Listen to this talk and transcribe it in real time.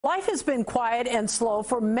Life has been quiet and slow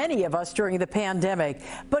for many of us during the pandemic,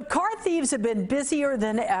 but car thieves have been busier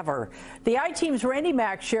than ever. The I-Team's Randy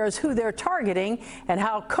Mack shares who they're targeting and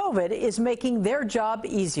how COVID is making their job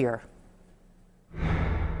easier.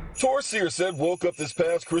 Tor Searset woke up this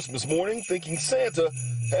past Christmas morning thinking Santa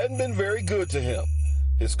hadn't been very good to him.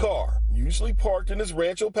 His car, usually parked in his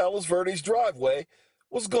Rancho Palos Verdes driveway,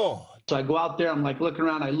 was gone. So I go out there, I'm like looking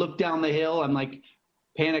around, I look down the hill, I'm like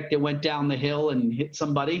panicked it went down the hill and hit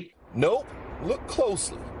somebody. Nope, look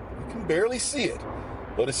closely. You can barely see it,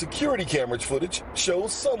 but a security camera footage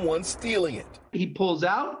shows someone stealing it. He pulls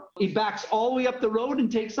out, he backs all the way up the road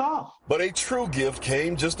and takes off. But a true gift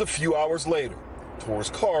came just a few hours later. Tor's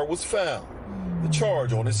car was found. The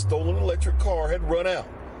charge on his stolen electric car had run out,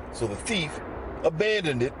 so the thief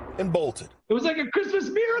abandoned it and bolted. It was like a Christmas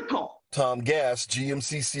miracle. Tom Gass'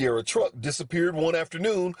 GMC Sierra truck disappeared one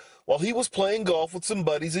afternoon while he was playing golf with some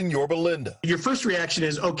buddies in Yorba Linda. Your first reaction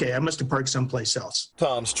is, okay, I must have parked someplace else.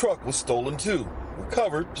 Tom's truck was stolen too,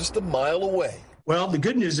 recovered just a mile away. Well, the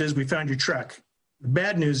good news is we found your truck. The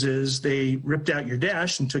bad news is they ripped out your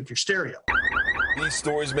dash and took your stereo. These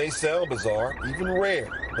stories may sound bizarre, even rare,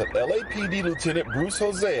 but LAPD Lieutenant Bruce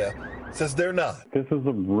Hosea says they're not. This is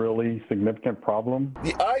a really significant problem.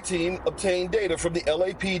 The I-Team obtained data from the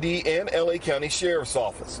LAPD and LA County Sheriff's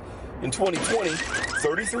Office. In 2020,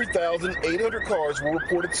 33,800 cars were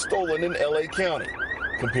reported stolen in LA County,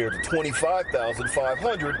 compared to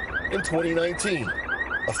 25,500 in 2019,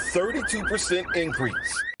 a 32%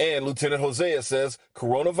 increase. And Lieutenant Hosea says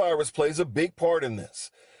coronavirus plays a big part in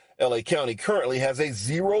this. LA County currently has a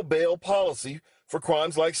zero bail policy for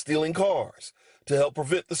crimes like stealing cars to help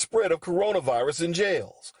prevent the spread of coronavirus in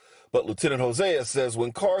jails. But Lieutenant Hosea says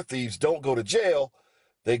when car thieves don't go to jail,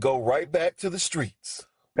 they go right back to the streets.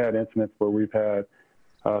 We've had incidents where we've had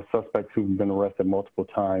suspects who've been arrested multiple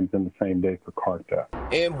times in the same day for car theft.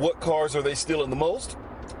 And what cars are they stealing the most?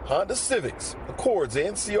 Honda Civics, Accords,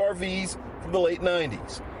 and CR-Vs from the late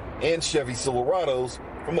 90s, and Chevy Silverados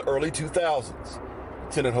from the early 2000s.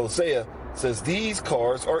 Lieutenant Hosea says these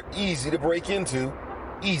cars are easy to break into,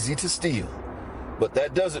 easy to steal. But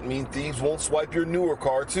that doesn't mean thieves won't swipe your newer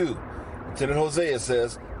car too. Lieutenant Hosea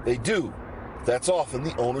says they do. That's often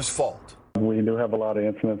the owner's fault. We do have a lot of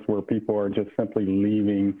incidents where people are just simply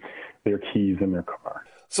leaving their keys in their car.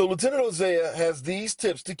 So Lieutenant Hosea has these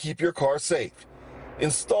tips to keep your car safe.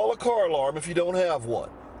 Install a car alarm if you don't have one,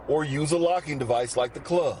 or use a locking device like the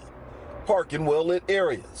club. Park in well-lit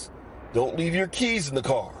areas. Don't leave your keys in the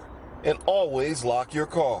car, and always lock your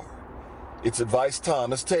car. It's advice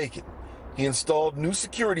Tom has taken. He installed new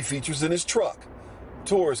security features in his truck.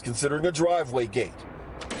 Tor is considering a driveway gate.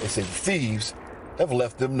 They say the thieves have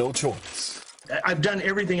left them no choice. I've done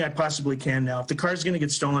everything I possibly can now. If the car's going to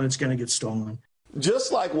get stolen, it's going to get stolen.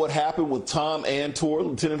 Just like what happened with Tom and Tor,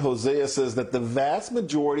 Lieutenant Hosea says that the vast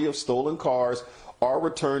majority of stolen cars are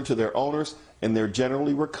returned to their owners, and they're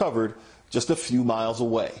generally recovered just a few miles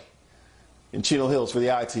away. In Chino Hills for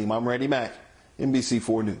the I-Team, I'm Randy Mack,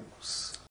 NBC4 News.